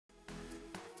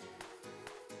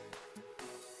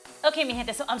Okay, mi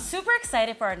gente, so I'm super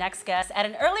excited for our next guest. At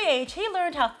an early age, he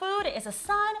learned how food is a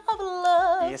sign of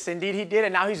love. Yes, indeed he did,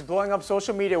 and now he's blowing up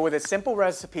social media with his simple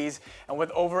recipes, and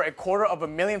with over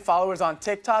 250,000 followers on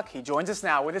TikTok, he joins us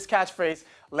now with his catchphrase,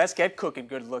 "Let's get cooking,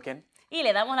 good looking." Y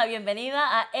le damos la bienvenida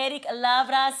a Erick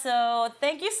Labra. So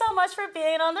thank you so much for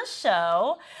being on the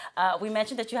show. We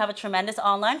mentioned that you have a tremendous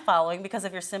online following because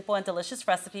of your simple and delicious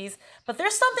recipes, but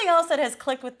there's something else that has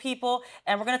clicked with people,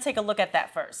 and we're gonna take a look at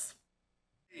that first.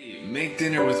 Hey, make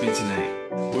dinner with me tonight.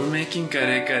 We're making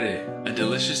kare kare, a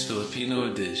delicious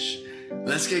Filipino dish.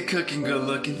 Let's get cooking, good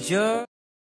looking. Yeah.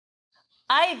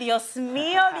 Ay, Dios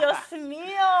mío, Dios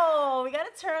mío. We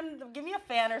gotta give me a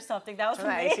fan or something. That was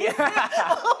amazing.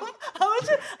 I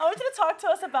want you to talk to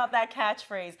us about that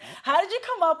catchphrase. How did you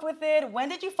come up with it? When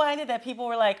did you find it that people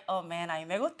were like, oh man, a mí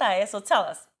me gusta eso? Tell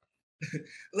us.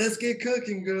 Let's get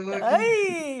cooking, good looking.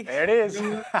 Ay. There it is.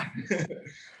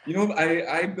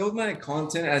 I build my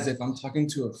content as if I'm talking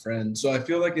to a friend. So I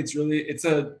feel like it's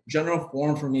a general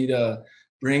form for me to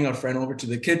bring a friend over to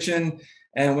the kitchen.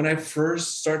 And when I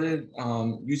first started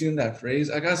using that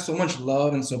phrase, I got so much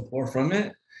love and support from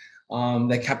it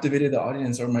that captivated the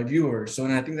audience or my viewers. So,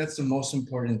 and I think that's the most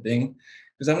important thing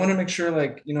because I want to make sure,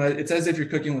 it's as if you're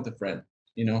cooking with a friend,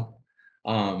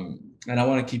 and I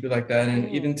want to keep it like that. And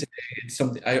even today, it's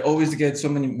something I always get so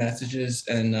many messages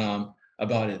and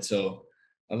about it. So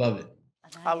I love it.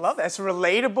 I love that. It's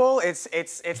relatable.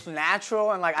 It's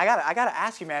natural, and I gotta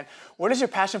ask you, man, where does your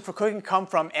passion for cooking come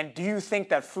from? And do you think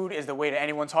that food is the way to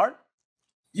anyone's heart?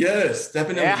 Yes,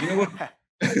 definitely. Yeah. You know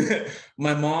what?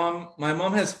 my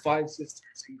mom has 5 sisters.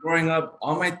 And growing up,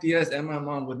 all my tias and my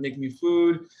mom would make me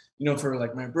food, for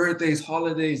like my birthdays,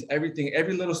 holidays, everything,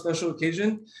 every little special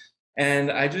occasion.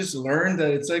 And I just learned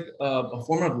that it's like a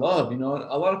form of love.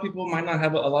 A lot of people might not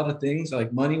have a lot of things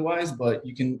like money-wise, but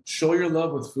you can show your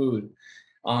love with food.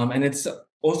 And it's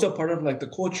also part of like the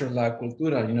culture, la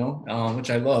cultura,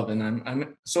 which I love. And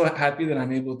I'm so happy that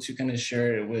I'm able to kind of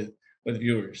share it with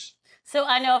viewers. So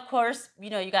I know, of course, you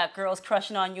got girls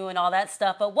crushing on you and all that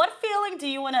stuff, but what feeling do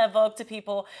you want to evoke to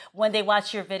people when they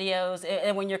watch your videos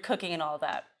and when you're cooking and all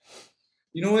that?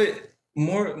 You know what?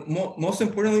 Most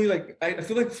importantly, I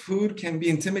feel like food can be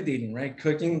intimidating, right?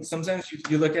 Cooking, sometimes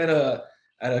you look at a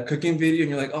cooking video and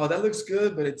you're like, oh, that looks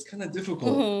good, but it's kind of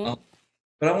difficult. Mm-hmm.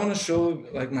 But I want to show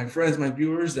like my friends, my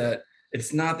viewers, that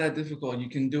it's not that difficult. You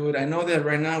can do it. I know that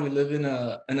right now we live in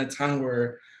a time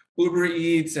where Uber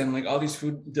Eats and like all these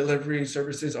food delivery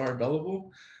services are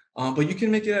available, but you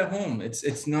can make it at home.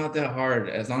 It's not that hard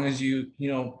as long as you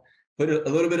put a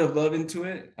little bit of love into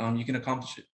it. You can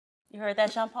accomplish it. You heard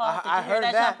that, Jean-Paul? I heard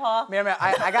that. Jean-Paul? Man,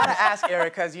 I gotta ask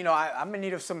Erick because I'm in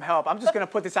need of some help. I'm just gonna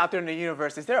put this out there in the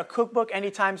universe. Is there a cookbook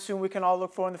anytime soon we can all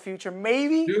look for in the future?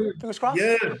 Maybe. Dude, fingers crossed.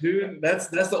 Yeah, dude. That's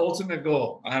the ultimate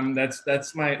goal.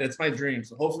 That's my dream.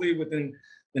 So hopefully within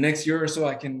the next year or so,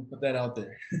 I can put that out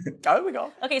there. Oh, there we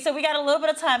go. Okay, so we got a little bit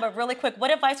of time, but really quick,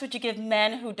 what advice would you give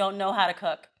men who don't know how to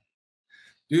cook?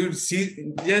 Dude,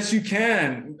 yes, you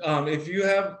can. If you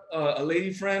have a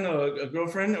lady friend or a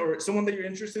girlfriend or someone that you're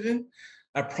interested in,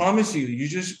 I promise you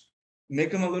just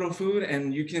make them a little food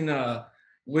and you can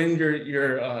win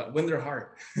win their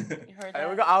heart. You heard that? There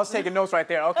we go. I was taking notes right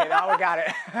there. Okay, now we got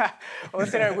it. Well,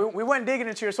 listen, Erick, we went digging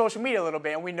into your social media a little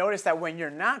bit, and we noticed that when you're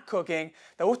not cooking,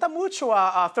 te gusta mucho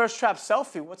a thirst trap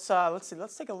selfie.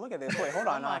 Let's take a look at this. Wait, hold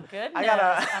on. Oh my goodness. I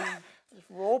gotta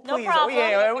roll, please. No problem. Oh,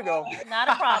 yeah, there we go. Not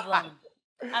a problem.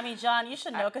 I mean, John, you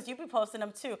should know because you be posting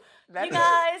them too. You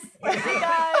guys,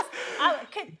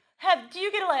 do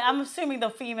you get I'm assuming the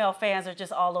female fans are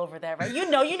just all over that, right? You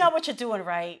know what you're doing,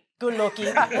 right? Good looking.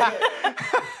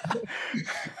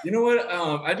 You know what?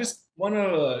 I just want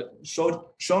to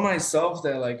show myself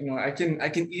that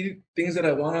I can eat things that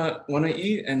I wanna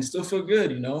eat and still feel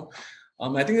good.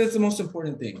 I think that's the most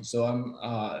important thing. So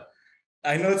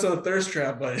I know it's a thirst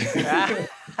trap, but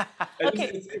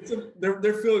Okay.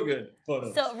 they're feel good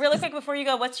photos. So really quick before you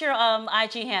go, what's your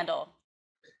IG handle?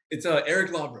 It's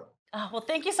Erick Labra. Oh, well,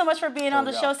 thank you so much for being on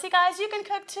the show. See, guys, you can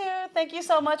cook too. Thank you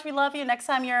so much. We love you. Next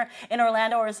time you're in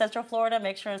Orlando or in Central Florida,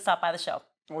 make sure and stop by the show.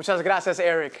 Muchas gracias,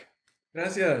 Erick.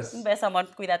 Gracias. Un beso, amor.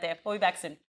 Cuídate. We'll be back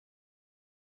soon.